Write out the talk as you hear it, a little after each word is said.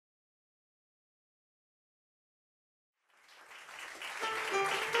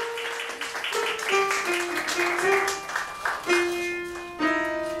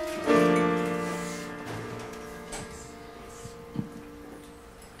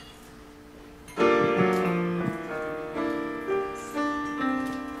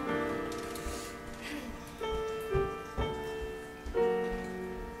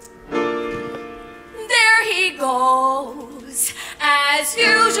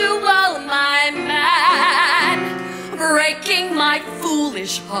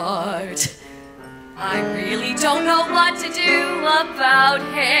selfish part. I really don't know what to do about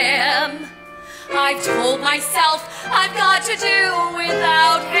him. I've told myself I've got to do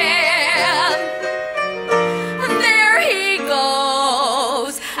without him. And there he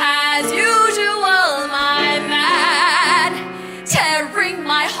goes, as usual, my man, tearing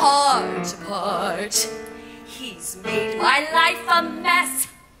my heart apart. He's made my life a mess.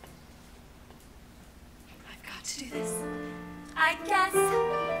 I've got to do this, I guess.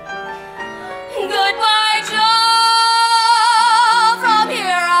 Goodbye, Joe. From here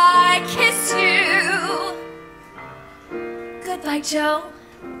I kiss you. Goodbye, Joe.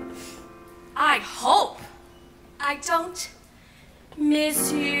 I hope I don't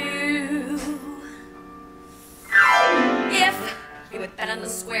miss you. If you had been on the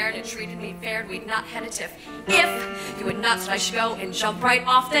square and had treated me fair and we'd not had a tiff. If you had not said I should go and jump right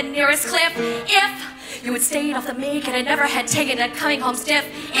off the nearest cliff. If you had stayed off the make and I never had taken a coming home stiff.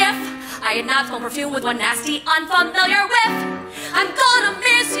 If I had not smelled perfume with one nasty, unfamiliar whiff. I'm gonna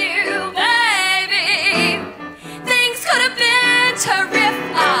miss you, baby. Things could have been terrific.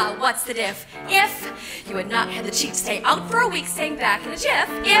 Ah, what's the diff? If you had not had the cheek to stay out for a week, staying back in a jiff.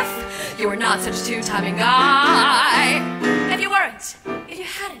 If you were not such a two-timing guy. If you weren't, if you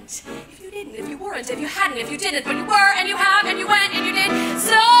hadn't, if you didn't, if you weren't, if you hadn't, if you didn't, but you were, and you have, and you went, and you did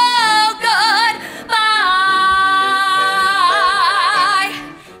so goodbye.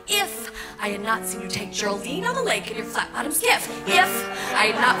 If I had not seen you take Geraldine on the lake in your flat-bottom skiff. If I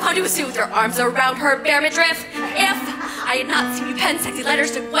had not found you with your arms around her bare midriff. If I had not seen you pen sexy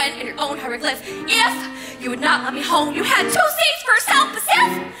letters to Gwen in your own hieroglyph. If you would not let me home, you had 2 seats for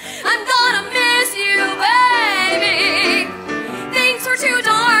self-assist. I'm gonna miss you, baby. Things were too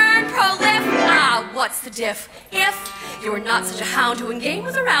darn prolific. Ah, what's the diff? If you were not such a hound who in game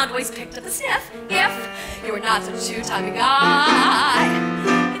was around always picked up the sniff. If you were not such a two-timing guy.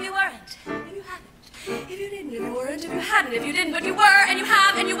 If you weren't, if you hadn't, if you didn't, if you weren't, if you hadn't, if you didn't, but you were, and you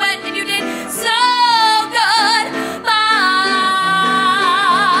have, and you went, and you did so goodbye.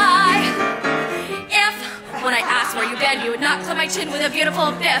 If when I asked where you been, you would not clip my chin with a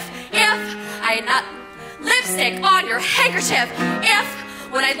beautiful biff. If I had not lipstick on your handkerchief. If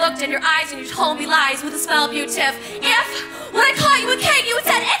when I looked in your eyes and you told me lies with a smell of tiff. If when I caught you with cake you had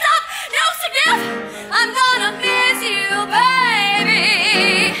said it's up, no sniff. I'm gonna miss you,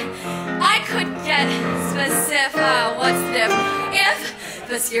 baby. I could get specific. What's the diff? If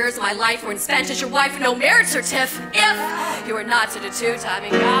this years of my life weren't spent as your wife with no marriage certificate. If you were not such a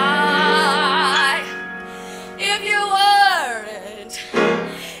two-timing guy. If you weren't.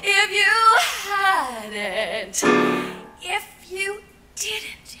 If you hadn't, if you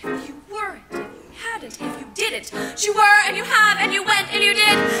didn't, if you weren't, if you hadn't, if you didn't, but you were, and you have, and you went, and you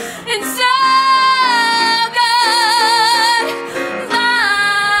did, and so good.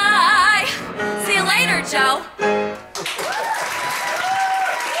 Bye. See you later, Joe.